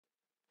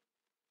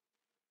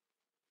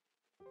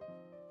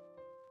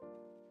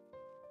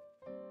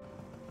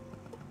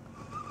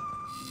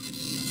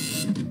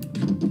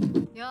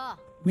Yeah.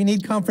 We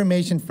need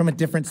confirmation from a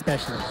different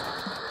specialist.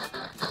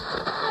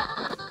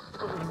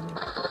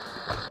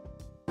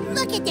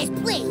 Look at this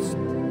place!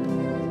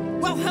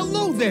 Well,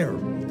 hello there!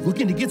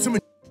 Looking to get some...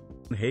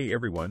 Hey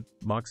everyone,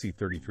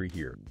 Moxie33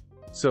 here.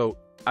 So,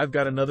 I've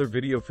got another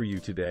video for you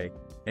today,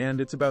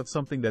 and it's about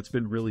something that's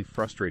been really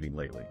frustrating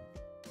lately.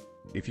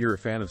 If you're a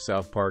fan of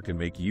Southpark and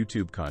make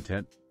YouTube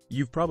content,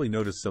 you've probably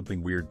noticed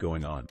something weird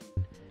going on.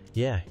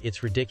 Yeah,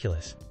 it's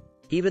ridiculous.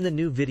 Even the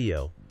new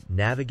video,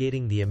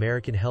 Navigating the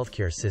American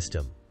Healthcare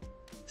System,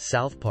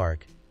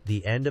 Southpark,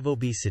 The End of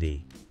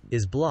Obesity,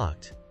 is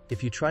blocked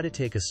if you try to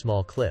take a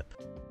small clip.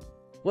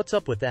 What's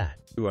up with that?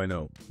 Do I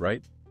know,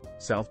 right?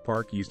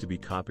 Southpark used to be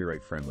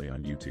copyright friendly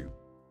on YouTube.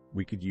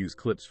 We could use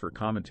clips for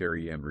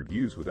commentary and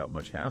reviews without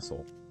much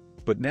hassle.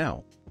 But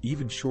now,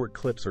 even short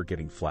clips are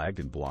getting flagged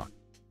and blocked.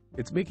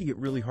 It's making it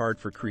really hard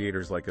for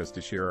creators like us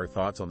to share our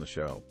thoughts on the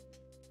show.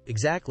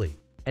 Exactly.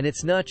 And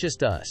it's not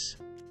just us.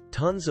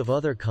 Tons of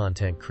other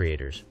content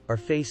creators are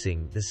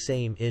facing the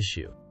same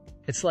issue.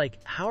 It's like,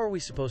 how are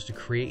we supposed to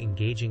create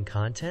engaging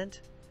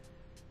content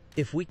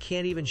if we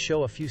can't even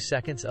show a few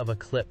seconds of a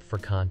clip for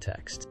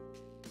context?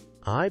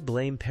 I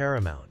blame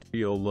Paramount.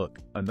 Oh look,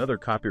 another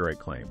copyright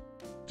claim.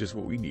 Just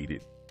what we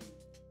needed.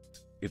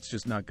 It's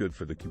just not good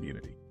for the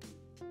community.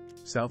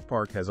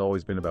 Southpark has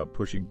always been about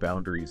pushing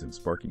boundaries and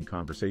sparking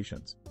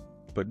conversations.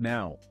 But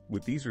now,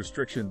 with these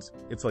restrictions,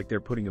 it's like they're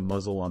putting a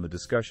muzzle on the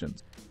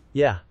discussions.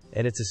 Yeah,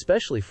 and it's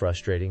especially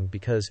frustrating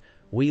because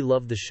we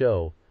love the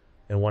show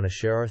and want to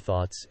share our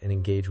thoughts and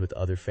engage with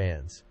other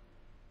fans.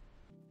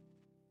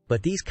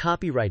 But these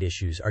copyright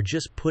issues are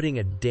just putting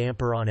a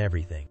damper on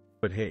everything.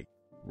 But hey,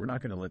 we're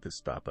not going to let this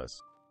stop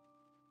us.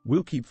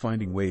 We'll keep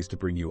finding ways to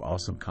bring you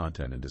awesome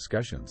content and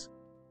discussions,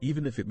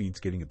 even if it means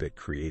getting a bit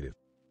creative.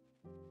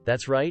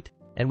 That's right,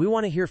 and we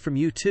want to hear from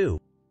you too.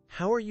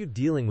 How are you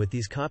dealing with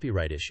these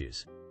copyright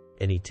issues?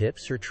 Any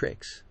tips or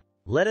tricks?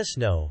 Let us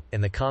know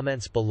in the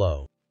comments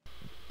below.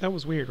 That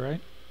was weird,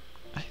 right?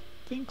 I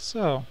think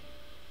so.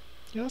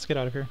 Yeah, let's get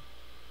out of here.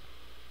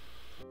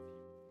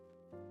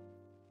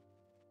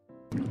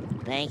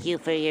 Thank you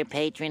for your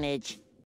patronage.